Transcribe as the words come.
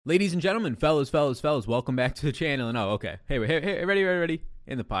Ladies and gentlemen, fellas, welcome back to the channel. And okay. Hey, ready?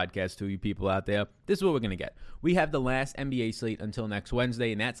 In the podcast to you people out there, this is what we're going to get. We have the last NBA slate until next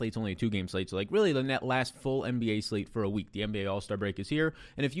Wednesday, and that slate's only a 2-game slate. So, really, the last full NBA slate for a week. The NBA All-Star break is here,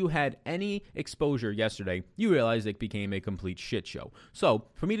 and if you had any exposure yesterday, you realize it became a complete shit show. So,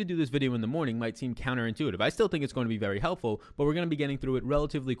 for me to do this video in the morning might seem counterintuitive. I still think it's going to be very helpful, but we're going to be getting through it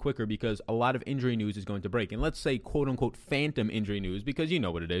relatively quicker because a lot of injury news is going to break. And let's say, quote-unquote, phantom injury news, because you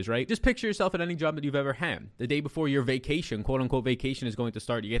know what it is, right? Just picture yourself at any job that you've ever had. The day before your vacation, quote-unquote vacation, is going to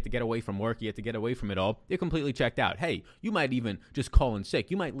start. You get to get away from work. You get to get away from it all. You're completely checked out. Hey, you might even just call in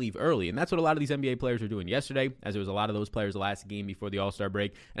sick. You might leave early. And that's what a lot of these NBA players are doing yesterday, as it was a lot of those players' last game before the All-Star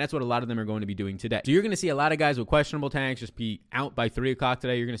break. And that's what a lot of them are going to be doing today. So you're going to see a lot of guys with questionable tags just be out by 3 o'clock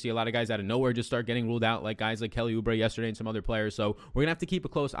today. You're going to see a lot of guys out of nowhere just start getting ruled out, like guys like Kelly Oubre yesterday and some other players. So we're going to have to keep a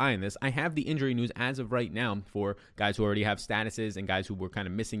close eye on this. I have the injury news as of right now for guys who already have statuses and guys who were kind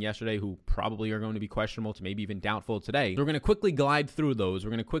of missing yesterday who probably are going to be questionable to maybe even doubtful today. So we're going to quickly glide through those.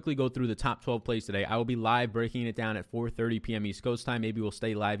 We're going to quickly go through the top 12 plays today. I will be live breaking it down at 4:30 p.m. East Coast time. Maybe we'll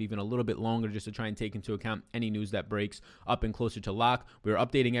stay live even a little bit longer just to try and take into account any news that breaks up and closer to lock. We were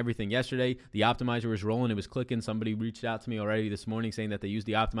updating everything yesterday. The optimizer was rolling. It was clicking. Somebody reached out to me already this morning saying that they used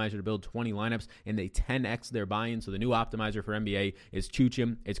the optimizer to build 20 lineups and they 10x their buy-in. So the new optimizer for NBA is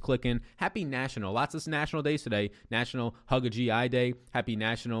chooching. It's clicking. Happy National. Lots of national days today. National Hug a GI Day. Happy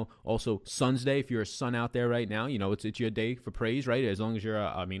National also Sun's Day. If you're a son out there right now, you know it's your day for praise, right? As long as you're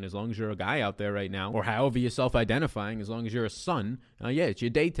a guy out there right now, or however you're self-identifying, as long as you're a son, it's your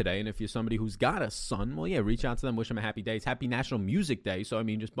day today. And if you're somebody who's got a son, well, reach out to them, wish them a happy day. It's Happy National Music Day, so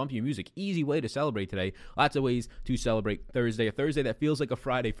just bump your music. Easy way to celebrate today. Lots of ways to celebrate Thursday. A Thursday that feels like a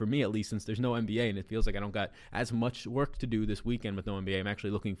Friday for me, at least, since there's no NBA, and it feels like I don't got as much work to do this weekend with no NBA. I'm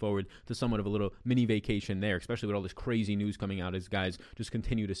actually looking forward to somewhat of a little mini vacation there, especially with all this crazy news coming out as guys just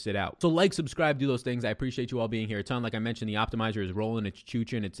continue to sit out. So subscribe, do those things. I appreciate you all being here a ton. Like I mentioned, the optimizer is rolling. It's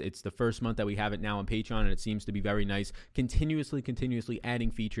chooching. It's the first month that we have it now on Patreon, and it seems to be very nice. Continuously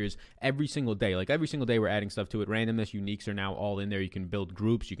adding features every single day. Like every single day we're adding stuff to it. Randomness, uniques are now all in there. You can build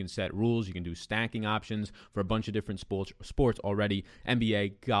groups, you can set rules, you can do stacking options for a bunch of different sports already.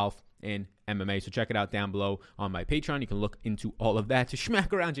 NBA, golf, and MMA. So check it out down below on my Patreon. You can look into all of that to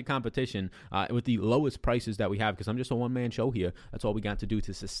smack around your competition with the lowest prices that we have, because I'm just a one-man show here. That's all we got to do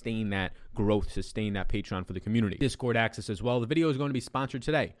to sustain that growth, sustain that Patreon for the community. Discord access as well. The video is going to be sponsored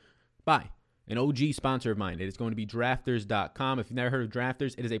today by an OG sponsor of mine. It is going to be DRAFTKINGS.com. If you've never heard of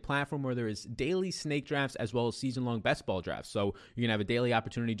Drafters, it is a platform where there is daily snake drafts as well as season-long best ball drafts. So you can have a daily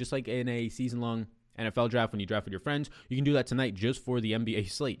opportunity, just like in a season-long NFL draft when you draft with your friends. You can do that tonight just for the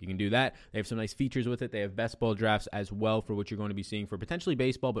NBA slate. You can do that. They have some nice features with it. They have best ball drafts as well for what you're going to be seeing for potentially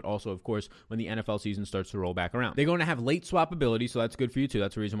baseball, but also, of course, when the NFL season starts to roll back around. They're going to have late swap ability, so that's good for you too.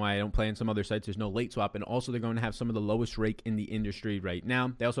 That's the reason why I don't play in some other sites. There's no late swap, and also they're going to have some of the lowest rake in the industry right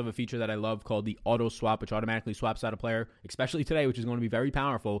now. They also have a feature that I love called the auto swap, which automatically swaps out a player, especially today, which is going to be very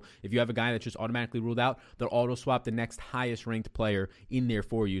powerful. If you have a guy that's just automatically ruled out, they'll auto swap the next highest ranked player in there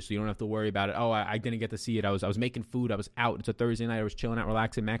for you, so you don't have to worry about it. Oh, I didn't get to see it. I was making food. I was out. It's a Thursday night. I was chilling out,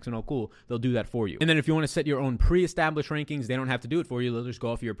 relaxing, maxing all cool. They'll do that for you. And then if you want to set your own pre-established rankings, they don't have to do it for you. They'll just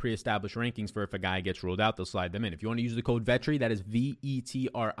go off your pre-established rankings for if a guy gets ruled out, they'll slide them in. If you want to use the code VETRI, that is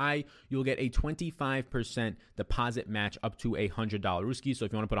VETRI, you'll get a 25% deposit match up to $100 Ruski. So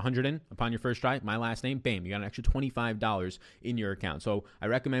if you want to put 100 in upon your first try, my last name, bam, you got an extra $25 in your account. So I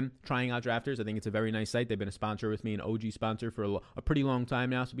recommend trying out Drafters. I think it's a very nice site. They've been a sponsor with me, an OG sponsor for a pretty long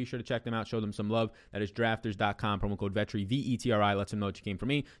time now. So be sure to check them out, show them some love. That is Drafters.com, promo code VETRI, VETRI, lets them know that you came from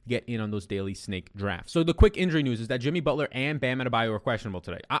me. Get in on those daily snake drafts. So the quick injury news is that Jimmy Butler and Bam Adebayo are questionable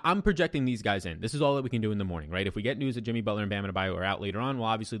today. I'm projecting these guys in. This is all that we can do in the morning, right? If we get news that Jimmy Butler and Bam Adebayo are out later on, well,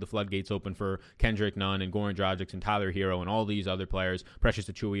 obviously the floodgates open for Kendrick Nunn and Goran Dragic and Tyler Hero and all these other players, Precious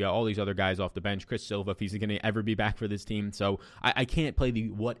Achiuwa, all these other guys off the bench, Chris Silva, if he's going to ever be back for this team. So I can't play the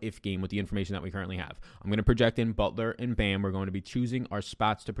what-if game with the information that we currently have. I'm going to project in Butler and Bam. We're going to be choosing our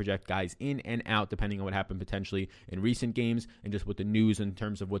spots to project guys in and out depending on what happened potentially in recent games and just what the news in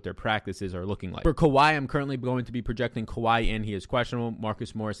terms of what their practices are looking like. For Kawhi, I'm currently going to be projecting Kawhi in. He is questionable.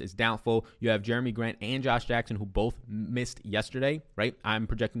 Marcus Morris is doubtful. You have Jeremy Grant and Josh Jackson, who both missed yesterday, right? I'm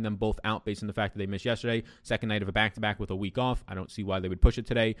projecting them both out based on the fact that they missed yesterday. Second night of a back-to-back with a week off. I don't see why they would push it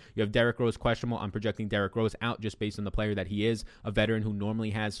today. You have Derrick Rose questionable. I'm projecting Derrick Rose out just based on the player that he is, a veteran who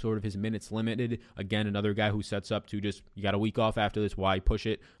normally has sort of his minutes limited. Again, another guy who sets up to just, you got a week off after this. Why push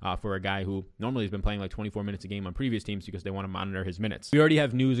it for a guy who normally normally has been playing like 24 minutes a game on previous teams because they want to monitor his minutes. We already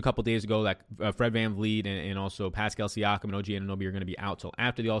have news a couple days ago that Fred VanVleet and also Pascal Siakam and OG Anunoby are going to be out till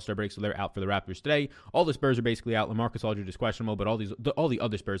after the All-Star break, so they're out for the Raptors today. All the Spurs are basically out. LaMarcus Aldridge is questionable, but all the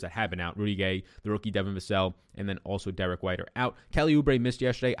other Spurs that have been out, Rudy Gay, the rookie Devin Vassell, and then also Derek White are out. Kelly Oubre missed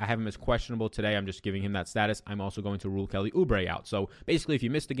yesterday. I have him as questionable today. I'm just giving him that status. I'm also going to rule Kelly Oubre out. So basically, if you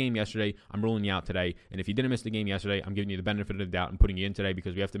missed the game yesterday, I'm ruling you out today. And if you didn't miss the game yesterday, I'm giving you the benefit of the doubt and putting you in today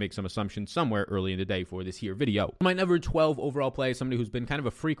because we have to make some assumptions somewhere early in the day for this here video. My number 12 overall play is somebody who's been kind of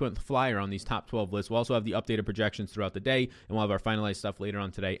a frequent flyer on these top 12 lists. We'll also have the updated projections throughout the day, and we'll have our finalized stuff later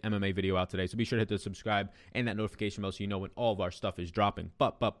on today, MMA video out today. So be sure to hit the subscribe and that notification bell so you know when all of our stuff is dropping.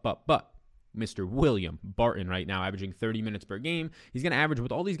 But Mr. William Barton right now, averaging 30 minutes per game. He's going to average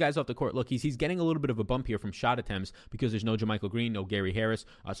with all these guys off the court. Look, he's getting a little bit of a bump here from shot attempts because there's no JaMychal Green, no Gary Harris.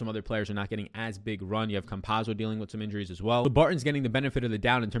 Some other players are not getting as big run. You have Campazzo dealing with some injuries as well. So Barton's getting the benefit of the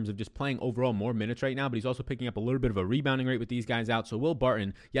doubt in terms of just playing overall more minutes right now, but he's also picking up a little bit of a rebounding rate with these guys out. So Will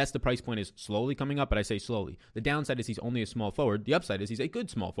Barton, yes, the price point is slowly coming up, but I say slowly. The downside is he's only a small forward. The upside is he's a good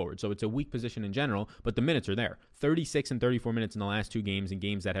small forward, so it's a weak position in general, but the minutes are there. 36 and 34 minutes in the last two games, and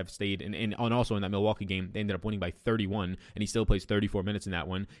games that have stayed, and also in that Milwaukee game, they ended up winning by 31, and he still plays 34 minutes in that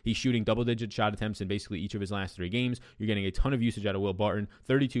one. He's shooting double-digit shot attempts in basically each of his last three games. You're getting a ton of usage out of Will Barton,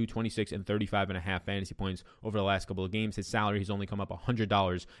 32, 26, and 35.5 fantasy points over the last couple of games. His salary has only come up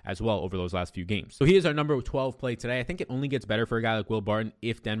 $100 as well over those last few games. So he is our number 12 play today. I think it only gets better for a guy like Will Barton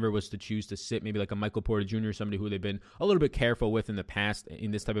if Denver was to choose to sit maybe like a Michael Porter Jr., somebody who they've been a little bit careful with in the past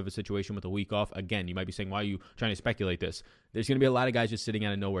in this type of a situation with a week off. Again, you might be saying, why are you trying to speculate this? There's going to be a lot of guys just sitting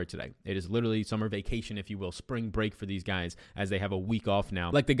out of nowhere today. It is literally summer vacation, if you will, spring break for these guys as they have a week off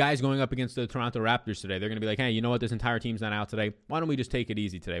now. Like the guys going up against the Toronto Raptors today, they're going to be like, hey, you know what? This entire team's not out today. Why don't we just take it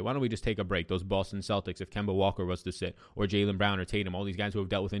easy today? Why don't we just take a break? Those Boston Celtics, if Kemba Walker was to sit, or Jaylen Brown or Tatum, all these guys who have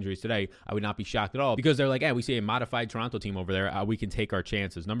dealt with injuries today, I would not be shocked at all because they're like, hey, we see a modified Toronto team over there. We can take our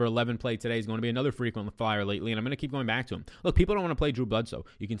chances. Number 11 play today is going to be another frequent flyer lately, and I'm going to keep going back to him. Look, people don't want to play Drew Bledsoe.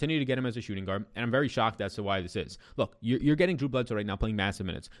 You continue to get him as a shooting guard, and I'm very shocked as to why this is. Look, you're getting Drew Bledsoe right now playing massive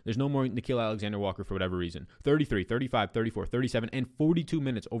minutes. There's no more Nickeil Alexander-Walker for whatever reason. 33, 35, 34, 37, and 42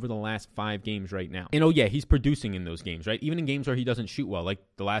 minutes over the last 5 games right now. And oh yeah, he's producing in those games, right? Even in games where he doesn't shoot well, like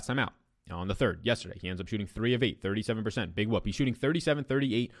the last time out. On the 3rd, yesterday, he ends up shooting 3 of 8, 37%. Big whoop. He's shooting 37,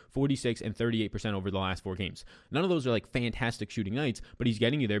 38, 46, and 38% over the last 4 games. None of those are like fantastic shooting nights, but he's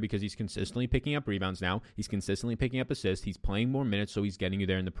getting you there because he's consistently picking up rebounds now. He's consistently picking up assists. He's playing more minutes, so he's getting you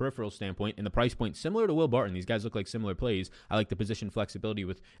there in the peripheral standpoint. And the price point, similar to Will Barton, these guys look like similar plays. I like the position flexibility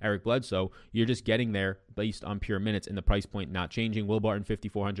with Eric Bledsoe. You're just getting there based on pure minutes and the price point not changing. Will Barton,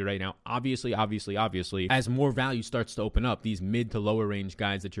 5,400 right now. Obviously, as more value starts to open up, these mid to lower range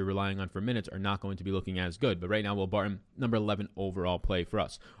guys that you're relying on for minutes are not going to be looking as good. But right now, Will Barton, number 11 overall play for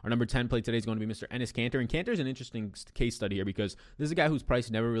us. Our number 10 play today is going to be Mr. Enes Kanter. And Kanter is an interesting case study here because this is a guy whose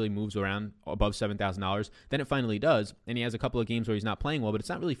price never really moves around above $7,000. Then it finally does. And he has a couple of games where he's not playing well, but it's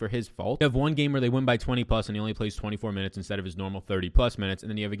not really for his fault. You have one game where they win by 20 plus and he only plays 24 minutes instead of his normal 30 plus minutes. And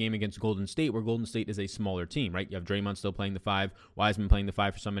then you have a game against Golden State where Golden State is a smaller team, right? You have Draymond still playing the 5, Wiseman playing the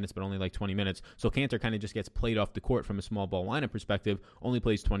 5 for some minutes, but only like 20 minutes. So Kanter kind of just gets played off the court from a small ball lineup perspective, only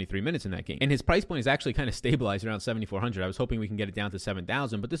plays 23 minutes in that game. And his price point is actually kind of stabilized around 7,400. I was hoping we can get it down to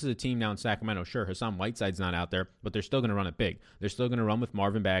 7,000, but this is a team now in Sacramento. Sure, Hassan Whiteside's not out there, but they're still going to run it big. They're still going to run with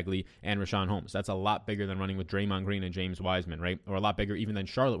Marvin Bagley and Rashawn Holmes. That's a lot bigger than running with Draymond Green and James Wiseman, right? Or a lot bigger even than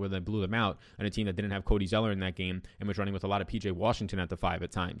Charlotte, where they blew them out, and a team that didn't have Cody Zeller in that game and was running with a lot of PJ Washington at the 5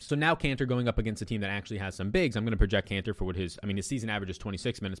 at times. So now Kanter going up against a team that actually has some bigs. I'm going to project Kanter for what his season average is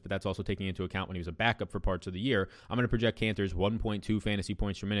 26 minutes, but that's also taking into account when he was a backup for parts of the year. I'm going to project Kanter's 1.2 fantasy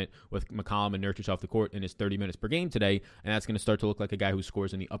points per minute with McCollum and Nurkic off the court in his 30 minutes per game today, and that's going to start to look like a guy who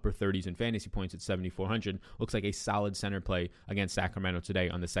scores in the upper 30s in fantasy points at 7,400. Looks like a solid center play against Sacramento today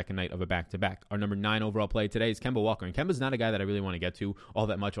on the second night of a back-to-back. Our number 9 overall play today is Kemba Walker, and Kemba's not a guy that I really want to get to all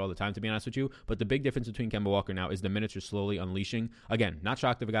that much all the time, to be honest with you, but the big difference between Kemba Walker now is the minutes are slowly unleashing. Again, not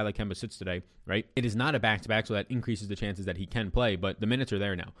shocked if a guy like Kemba sits today, right? It is not a back-to-back, so that increases the chances that he can play, but the minutes are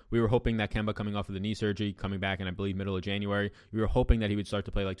there now. We were hoping that Kemba, coming off of the knee surgery, coming back in, I believe, middle of January, we were hoping that he would start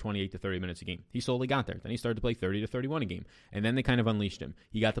to play like 28 to 30 minutes a game. He slowly got there. Then he started to play 30 to 31 a game, and then they kind of unleashed him.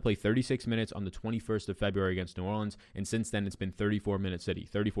 He got to play 36 minutes on the 21st of February against New Orleans, and since then it's been 34 minute city.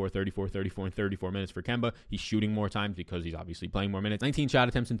 34, 34, 34, and 34 minutes for Kemba. He's shooting more times because he's obviously playing more minutes. 19 shot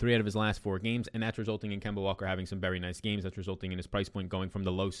attempts in 3 out of his last 4 games, and that's resulting in Kemba Walker having some very nice games. That's resulting in his price point going from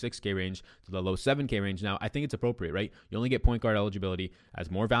the low 6K range to the low 7K range. Now, I think it's appropriate, right? You only get point guard eligibility.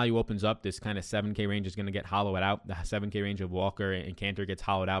 As more value opens up, this kind of 7K range is going to get hollowed out. The 7K range of Walker and Kanter gets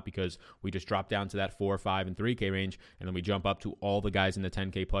hollowed out because we just drop down to that 4, 5, and 3K range, and then we jump up to all the guys in the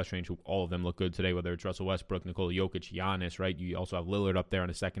 10K plus range, who all of them look good today, whether it's Russell Westbrook, Nikola Jokic, Giannis, right? You also have Lillard up there on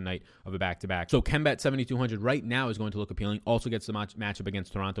the second night of a back-to-back. So Kemba at 7,200 right now is going to look appealing. Also gets the matchup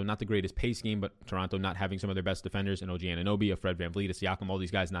against Toronto. Not the greatest pace game, but Toronto not having some of their best defenders, and OG Anunoby, a Fred VanVleet, a Siakam, all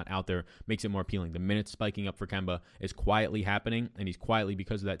these guys not out there, makes it more appealing. The minutes spiking up for Kemba is quietly happening, and he's quietly,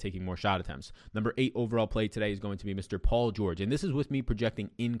 because of that, taking more shot attempts. Number 8 overall play today is going to be Mr. Paul George, and this is with me projecting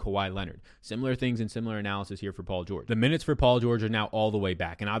in Kawhi Leonard. Similar things and similar analysis here for Paul George. The minutes for Paul George are now all the way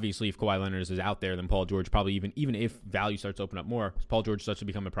back, and obviously if Kawhi Leonard is out there, then Paul George probably even if value starts to open up more, Paul George starts to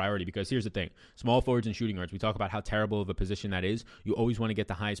become a priority, because here's the thing. Small forwards and shooting guards, we talk about how terrible of a position that is. You always want to get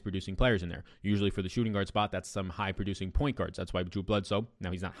the highest producing players in there. Usually for the shooting guard spot, that's some high producing point guards. That's why Drew Bledsoe,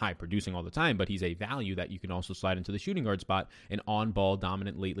 now he's not high producing all the time, but he's a value that you can also slide into the shooting guard spot, an on-ball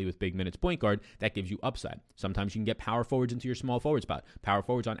dominant lately with big minutes point guard that gives you upside. Sometimes you can get power forwards into your small forward spot. Power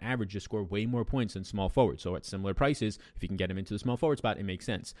forwards on average just score way more points than small forwards. So at similar prices, if you can get him into the small forward spot, it makes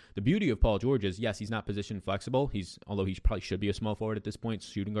sense. The beauty of Paul George is, yes, he's not position flexible. Although he probably should be a small forward at this point,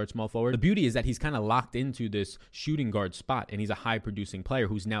 shooting guard, small forward. The beauty is that he's kind of locked into this shooting guard spot, and he's a high producing player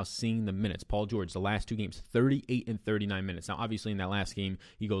who's now seeing the minutes. Paul George, the last 2 games, 38 and 39 minutes. Now, obviously in that last game,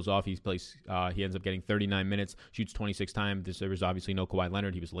 he goes off. He ends up getting 39 minutes, shoots 26 times. There was obviously no Kawhi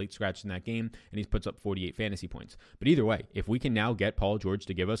Leonard. He was late scratched in that game, and he puts up 48 fantasy points. But either way, if we can now get Paul George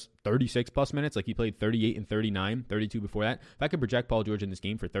to give us 36 plus minutes, like he played 38 and 39, 32 before that, if I can project Paul George in this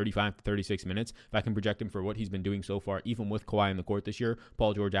game for 35 to 36 minutes, if I can project him for what he's been doing so far, even with Kawhi in the court this year,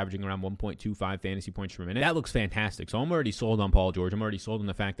 Paul George averaging around 1.25 fantasy points per minute, that looks fantastic. So I'm already sold on Paul George. I'm already sold on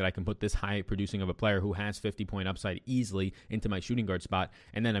the fact that I can put this high producing of a player who has 50-point upside easily into my shooting guard spot.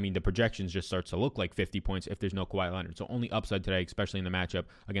 And then, I mean, the projections just starts to look like 50 points if there's no Kawhi Leonard. So only upside today, especially in the matchup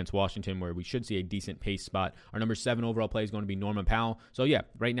against Washington, where we should see a decent pace spot. Our number 7 overall play is going to be Norman Powell. So yeah,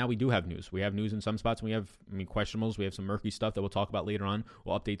 right now we do have news. We have news in some spots, and we have, questionables. We have some murky stuff that we'll talk about later on.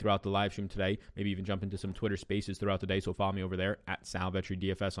 We'll update throughout the live stream today, maybe even jump into some Twitter spaces throughout the day. So follow me over there at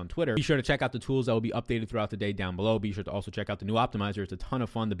DFS on Twitter. Be sure to check out the tools that will be updated throughout the day down below. Be sure to also check out the new optimizer. It's a ton of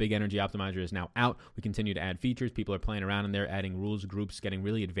fun. The Big Energy Optimizer is now out. We continue to add features. People are playing around in there, adding rules, groups, getting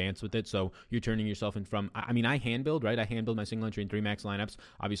really advanced with it. So you're turning yourself in from, I hand build, right? I hand build my single entry and 3 max lineups.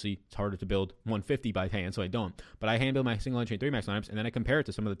 Obviously, it's harder to build 150 by hand, so I don't. But I hand build my single entry and 3 max lineups, and then I compare it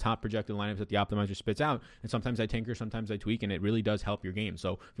to some of the top projected lineups that the optimizer spits out. And sometimes I tinker, sometimes I tweak, and it really does help your game.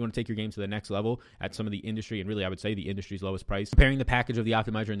 So if you want to take your game to the next level at some of the industry, and really I would say the industry's lowest price, comparing the package of the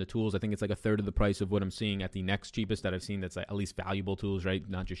optimizer and the tools, I think it's like a third of the price of what I'm seeing at the next cheapest that I've seen that's like at least valuable tools, right?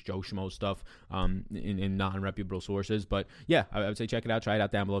 Not just Joe Schmo stuff in non-reputable sources. But yeah, I would say check it out. Try it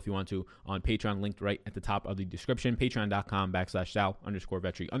out down below if you want to on Patreon, linked right at the top of the description,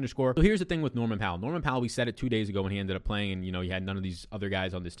 patreon.com/Sal_Vetri_. So here's the thing with Norman Powell. Norman Powell, we said it 2 days ago when he ended up playing, and he had none of these other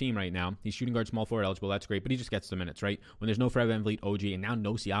guys on this team right now. He's shooting guard, small forward eligible. That's great, but he just gets the minutes, right? When there's no Fred VanVleet, OG, and now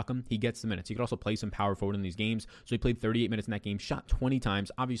no Siakam, he gets the minutes. He could also play some power forward in these games. So he played 38 minutes in that game, shot 20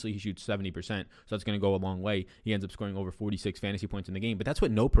 times. Obviously, he shoots 70%, so that's going to go a long way. He ends up scoring over 46 fantasy points in the game, but that's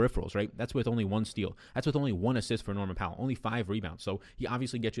with no peripherals, right? That's with only 1 steal. That's with only 1 assist for Norman Powell, only 5 rebounds. So he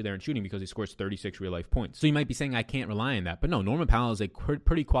obviously gets you there in shooting because he scores 36 real-life points. So you might be saying, I can't rely on that. But no, Norman Powell is a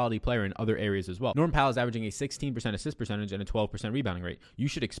pretty quality player in other areas as well. Norman Powell is averaging a 16% assist percentage and a 12% rebounding rate. You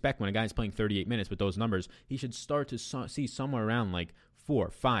should expect when a guy's playing 38 minutes with those numbers, he should start to see somewhere around like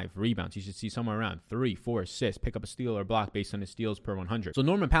 4, 5 rebounds. You should see somewhere around 3, 4 assists, pick up a steal or block based on his steals per 100. So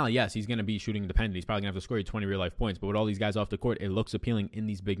Norman Powell, yes, he's going to be shooting dependent. He's probably going to have to score you 20 real-life points, but with all these guys off the court, it looks appealing in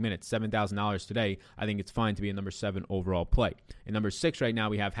these big minutes. $7,000 today, I think it's fine to be a number 7 overall play. And number 6 right now,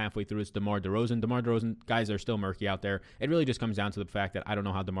 we have halfway through is DeMar DeRozan. DeMar DeRozan, guys are still murky out there. It really just comes down to the fact that I don't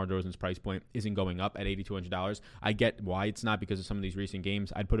know how DeMar DeRozan's price point isn't going up at $8,200. I get why it's not because of some of these recent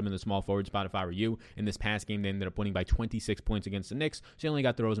games. I'd put him in the small forward spot if I were you. In this past game, they ended up winning by 26 points against the Knicks, so you only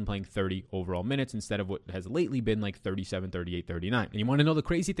got DeRozan playing 30 overall minutes instead of what has lately been like 37, 38, 39. And you want to know the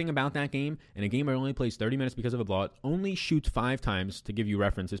crazy thing about that game? In a game where it only plays 30 minutes because of a blowout, only shoots 5 times. To give you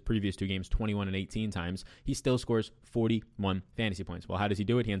reference, his previous 2 games, 21 and 18 times. He still scores 41 fantasy points. Well, how does he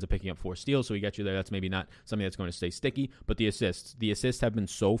do it? He ends up picking up 4 steals, so he gets you there. That's maybe not something that's going to stay sticky, but the assists have been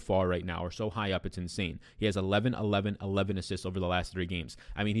so far right now, or so high up, it's insane. He has 11 assists over the last 3 games.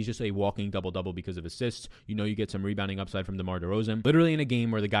 I mean, he's just a walking double-double because of assists. You get some rebounding upside from DeMar DeRozan. Literally in a game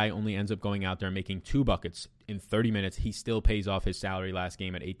where the guy only ends up going out there and making 2 buckets in 30 minutes. He still pays off his salary last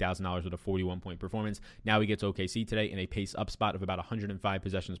game at $8,000 with a 41-point performance. Now he gets OKC today in a pace up spot of about 105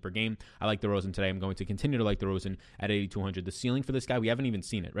 possessions per game. I like DeRozan today. I'm going to continue to like DeRozan at 8,200. The ceiling for this guy, we haven't even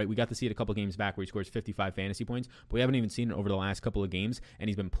seen it, right? We got to see it a couple games back where he scores 55 fantasy points, but we haven't even seen it over the last couple of games, and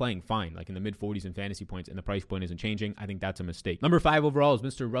he's been playing fine, like in the mid-40s in fantasy points, and the price point isn't changing. I think that's a mistake. Number 5 overall is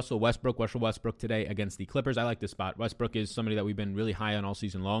Mr. Russell Westbrook. Russell Westbrook today against the Clippers. I like this spot. Westbrook is somebody that we've been really high on all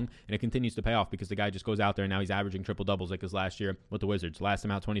season long, and it continues to pay off because the guy just goes out there and now he's averaging triple-doubles like his last year with the Wizards. Last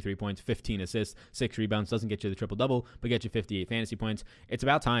time out, 23 points, 15 assists, 6 rebounds. Doesn't get you the triple-double, but get you 58 fantasy points. It's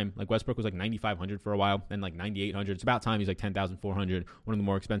about time. Like Westbrook was like 9,500 for a while, then like 9,800. It's about time he's like 10,400, one of the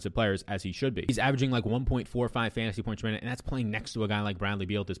more expensive players, as he should be. He's averaging like 1.45 fantasy points per minute, and that's playing next to a guy like Bradley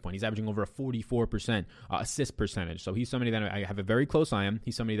Beal at this point. He's averaging over a 44% assist percentage. So he's somebody that I have a very close eye on.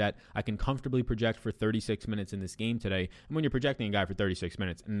 He's somebody that I can comfortably project for 36 minutes in this game today. And when you're projecting a guy for 36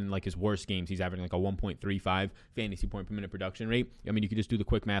 minutes, and in like his worst games, he's averaging like a 1.35 fantasy point per minute production rate. I mean, you could just do the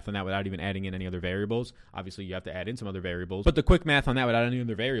quick math on that without even adding in any other variables. Obviously, you have to add in some other variables, but the quick math on that without any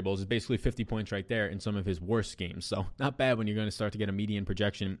other variables is basically 50 points right there in some of his worst games. So not bad when you're going to start to get a median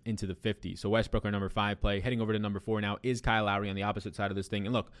projection into the 50s. So Westbrook, our number 5 play. Heading over to number 4 now is Kyle Lowry on the opposite side of this thing.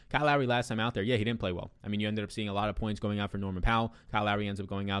 And look, Kyle Lowry last time out there, yeah, he didn't play well. I mean, you ended up seeing a lot of points going out for Norman Powell. Kyle Lowry ends up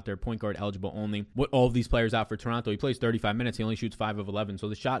going out there, point guard eligible only. What all of these players out for Toronto, he plays 35 minutes. He only shoots 5 of 11. So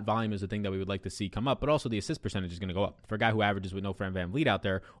the shot volume is the thing that we would like to see come up, but also the assist percentage is going to go up. For a guy who averages with no Fred VanVleet out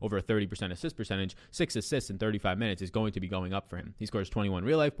there over a 30% assist percentage, 6 assists in 35 minutes is going to be going up for him. He scores 21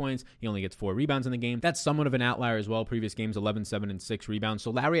 real life points. He only gets 4 rebounds in the game. That's somewhat of an outlier as well. Previous games, 11, 7, and 6 rebounds.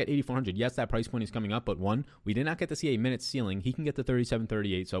 So Lowry at 8,400. Yes, that price point is coming up, but one, we did not get to see a minute ceiling. He can get to 37,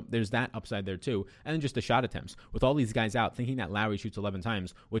 38. So there's that upside there too. And then just the shot attempts. With all these guys out, thinking that Lowry shoots 11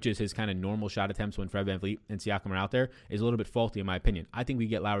 times, which is his kind of normal shot attempts when Fred VanVleet and Siakam are out there, is a little bit faulty in my opinion. I think we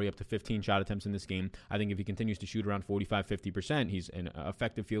get Lowry up to 15 shot attempts in this game. I think if he continues to shoot around 45, 50%, he's an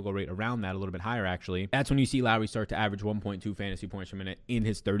effective field goal rate around that, a little bit higher actually. That's when you see Lowry start to average 1.2 fantasy points per minute in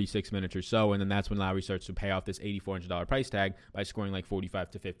his 36 minutes or so, and then that's when Lowry starts to pay off this $8,400 price tag by scoring like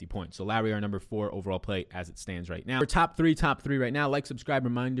 45 to 50 points. So Lowry, our number 4 overall play as it stands right now. For top three right now, like, subscribe,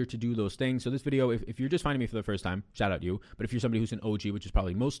 reminder to do those things. So this video, if you're just finding me for the first time, shout out you. But if you're somebody who's an OG, which is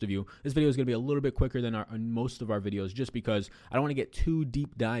probably most of you, this video is going to be a little bit quicker than most of our videos, just because I don't want to get too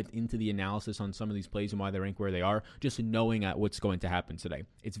deep dived into the analysis on some of these plays and why they rank where they are, just knowing what's going to happen today.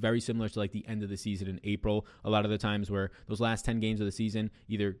 It's very similar to like the end of the season in April. A lot of the times where those last 10 games of the season,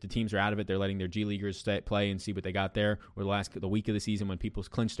 either the teams are out of it, they're letting their G Leaguers play and see what they got there, or the week of the season when people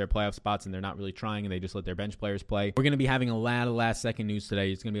clinch their playoff spots and they're not really trying and they just let their bench players play. We're going to be having a lot of last second news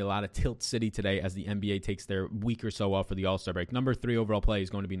today. It's going to be a lot of Tilt City today as the NBA takes their week or so off for the All-Star break. Number 3 overall play is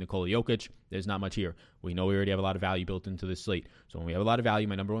going to be Nikola Jokic. There's not much here. We know we already have a lot of value built into this slate. So when we have a lot of value,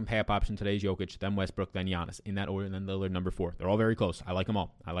 my number 1 pay-up option today is Jokic, then Westbrook, then Giannis. In that order, and then Lillard, number 4. They're all very close. I like them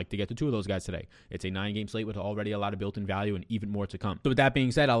all. I like to get to 2 of those guys today. It's a 9-game slate with already a lot of built-in value and even more to come. So with that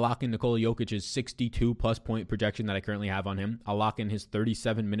being said, I'll lock in Nikola Jokic's 62-plus point projection that I currently have on him. I'll lock in his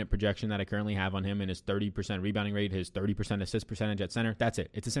 37-minute projection that I currently have on him and his 30% rebounding rate, his 30% assist percentage at center. That's it.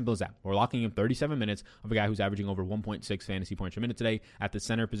 It's as simple as that. We're locking in 37 minutes of a guy who's averaging over 1.6 fantasy points per minute today at the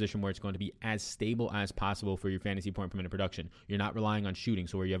center position, where it's going to be as stable as possible for your fantasy point per minute production. You're not relying on shooting,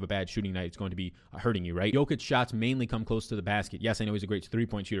 so where you have a bad shooting night, it's going to be hurting you, right? Jokic's shots mainly come close to the basket. Yes, I know he's a great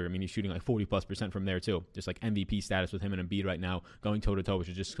 3-point shooter. I mean, he's shooting like 40+% from there too. Just like MVP status with him and Embiid right now, going toe-to-toe, which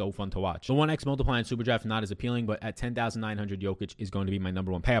is just so fun to watch. The 1x multiply in Superdraft, not as appealing, but at 10,900, Jokic is going to be my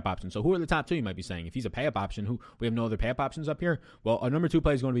number 1 pay-up option. So who are the top 2, you might be saying? If he's a pay-up option, we have no other pay-up options up here? Well, our number 2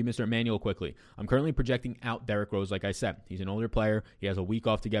 play is going to be Mr. Emmanuel Quickley. I'm currently projecting out Derrick Rose, like I said. He's an older player. He has a week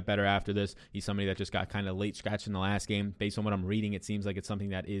off to get better after this. He's somebody that just got kind of late scratched in the last game. Based on what I'm reading, it seems like it's something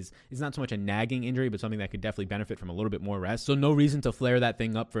that is not so much a nagging injury, but something that could definitely benefit from a little bit more rest. So no reason to flare that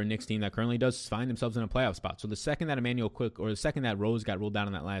thing up for a Knicks team that currently does find themselves in a playoff spot. So the second that Rose got ruled down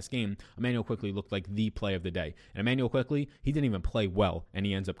in that last game, Emmanuel Quickley looked like the play of the day. And Emmanuel Quickley, he didn't even play well, and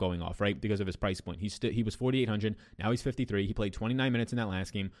he ends up going off, right? Because of his price point. He was 4,800. Now he's 53. He played 29 minutes in that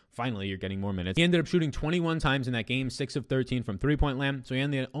last game. Finally, you're getting more minutes. He ended up shooting 21 times in that game, 6 of 13 from 3-point land. So he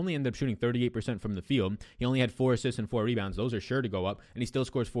only ended up shooting 38% from the field. He only had 4 assists and 4 rebounds. Those are sure to go up, and he still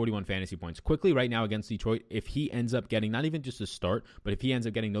scores 41 fantasy points. Quickley right now against Detroit, if he ends up getting not even just a start, but if he ends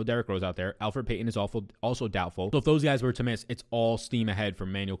up getting no Derrick Rose out there, Alfred Payton is also doubtful. So if those guys were to miss, it's all steam ahead for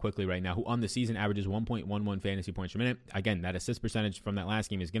Emmanuel Quickley right now, who on the season averages 1.11 fantasy points per minute. Again, that assist percentage from that last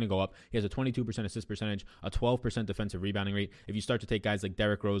game is going to go up. He has a 22% assist percentage, a 12% defensive rebounding rate. If you start to take guys like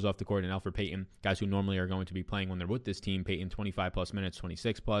Derrick Rose off the court and Alfred Payton, guys who normally are going to be playing when they're with this team, Payton 25+ minutes,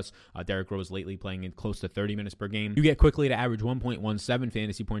 26+. Derrick Rose lately playing in close to 30 minutes per game. You get Quickley to average 1.17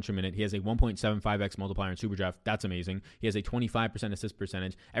 fantasy points per minute. He has a 1.7 5x multiplier in Superdraft. That's amazing. He has a 25% assist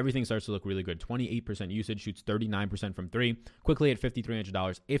percentage. Everything starts to look really good. 28% usage, shoots 39% from three. Quickly at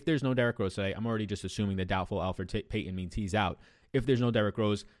 $5,300. If there's no Derrick Rose today, I'm already just assuming that doubtful Alfred Payton means he's out. If there's no Derrick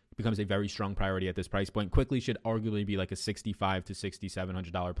Rose, it becomes a very strong priority at this price point. Quickly should arguably be like a $6,500 to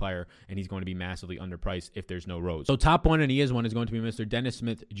 $6,700 player, and he's going to be massively underpriced if there's no Rose. So top one, and he is one, is going to be Mr. Dennis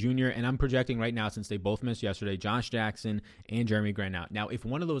Smith Jr., and I'm projecting right now, since they both missed yesterday, Josh Jackson and Jeremy Grant out. Now, if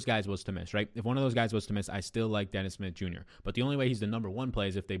one of those guys was to miss, right? If one of those guys was to miss, I still like Dennis Smith Jr., but the only way he's the number one play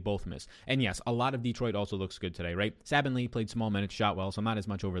is if they both miss. And yes, a lot of Detroit also looks good today, right? Sabin Lee played small minutes, shot well, so not as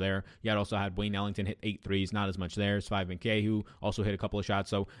much over there. You had also had Wayne Ellington hit 8 threes, not as much there. Svi Vancahu also hit a couple of shots.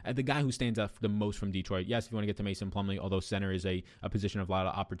 So the guy who stands out the most from Detroit, yes, if you want to get to Mason Plumlee, although center is a position of a lot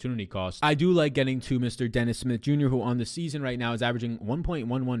of opportunity cost, I do like getting to Mr. Dennis Smith Jr., who on the season right now is averaging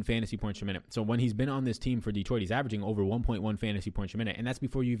 1.11 fantasy points per minute. So when he's been on this team for Detroit, he's averaging over 1.1 fantasy points per minute, and that's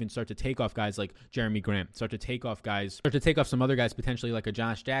before you even start to take off guys like Jeremy Grant, start to take off some other guys potentially like a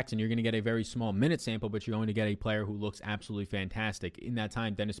Josh Jackson. You're going to get a very small minute sample, but you're going to get a player who looks absolutely fantastic. In that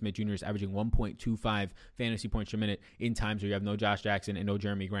time, Dennis Smith Jr. is averaging 1.25 fantasy points per minute in times where you have no Josh Jackson and no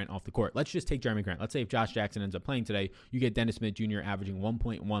Jeremy Grant off the court. Let's just take Jeremy Grant. Let's say if Josh Jackson ends up playing today, you get Dennis Smith Jr. averaging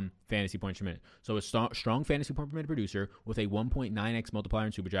 1.1 fantasy points per minute. So a strong fantasy point per minute producer with a 1.9x multiplier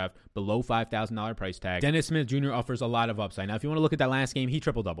in Superdraft, below $5,000 price tag. Dennis Smith Jr. offers a lot of upside. Now, if you want to look at that last game, he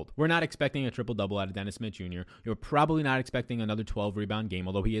triple-doubled. We're not expecting a triple-double out of Dennis Smith Jr. You're probably not expecting another 12-rebound game,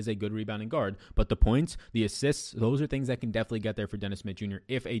 although he is a good rebounding guard. But the points, the assists, those are things that can definitely get there for Dennis Smith Jr.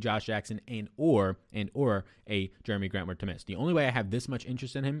 if a Josh Jackson and or a Jeremy Grant were to miss. The only way I have this much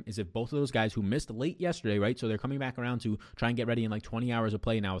interest in him is if both of those guys who missed late yesterday, right? So they're coming back around to try and get ready in like 20 hours of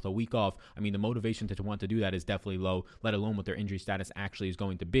play now with a week off. I mean, the motivation to want to do that is definitely low, let alone what their injury status actually is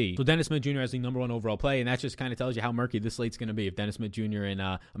going to be. So Dennis Smith Jr. has the number one overall play, and that just kind of tells you how murky this slate's going to be if Dennis Smith Jr.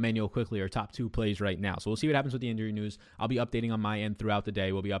 and Emmanuel Quickley are top two plays right now. So we'll see what happens with the injury news. I'll be updating on my end throughout the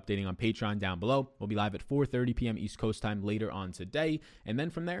day. We'll be updating on Patreon down below. We'll be live at 4:30 p.m. East Coast time later on today. And then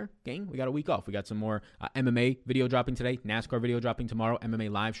from there, gang, we got a week off. We got some more MMA video dropping today, NASCAR video dropping tomorrow,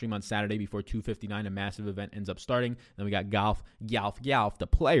 MMA live stream on Saturday before 2:59, a massive event ends up starting. Then we got golf, the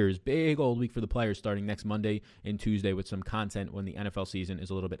players, big old week for the players starting next Monday and Tuesday with some content when the NFL season is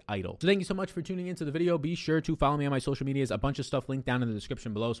a little bit idle. So thank you so much for tuning into the video. Be sure to follow me on my social medias. A bunch of stuff linked down in the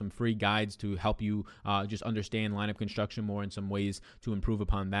description below, some free guides to help you just understand lineup construction more and some ways to improve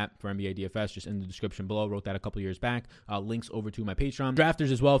upon that for NBA DFS, just in the description below. Wrote that a couple years back. Links over to my Patreon.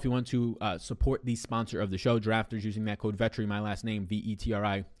 Drafters as well, if you want to support the sponsor of the show. Drafters, using that code VETRI, my last name,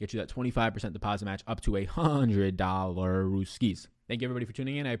 VETRI, get you that 25% deposit match up to $100 Rooskies. Thank you, everybody, for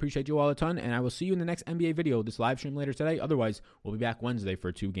tuning in. I appreciate you all a ton, and I will see you in the next NBA video, this live stream later today. Otherwise, we'll be back Wednesday for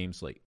a 2-game slate.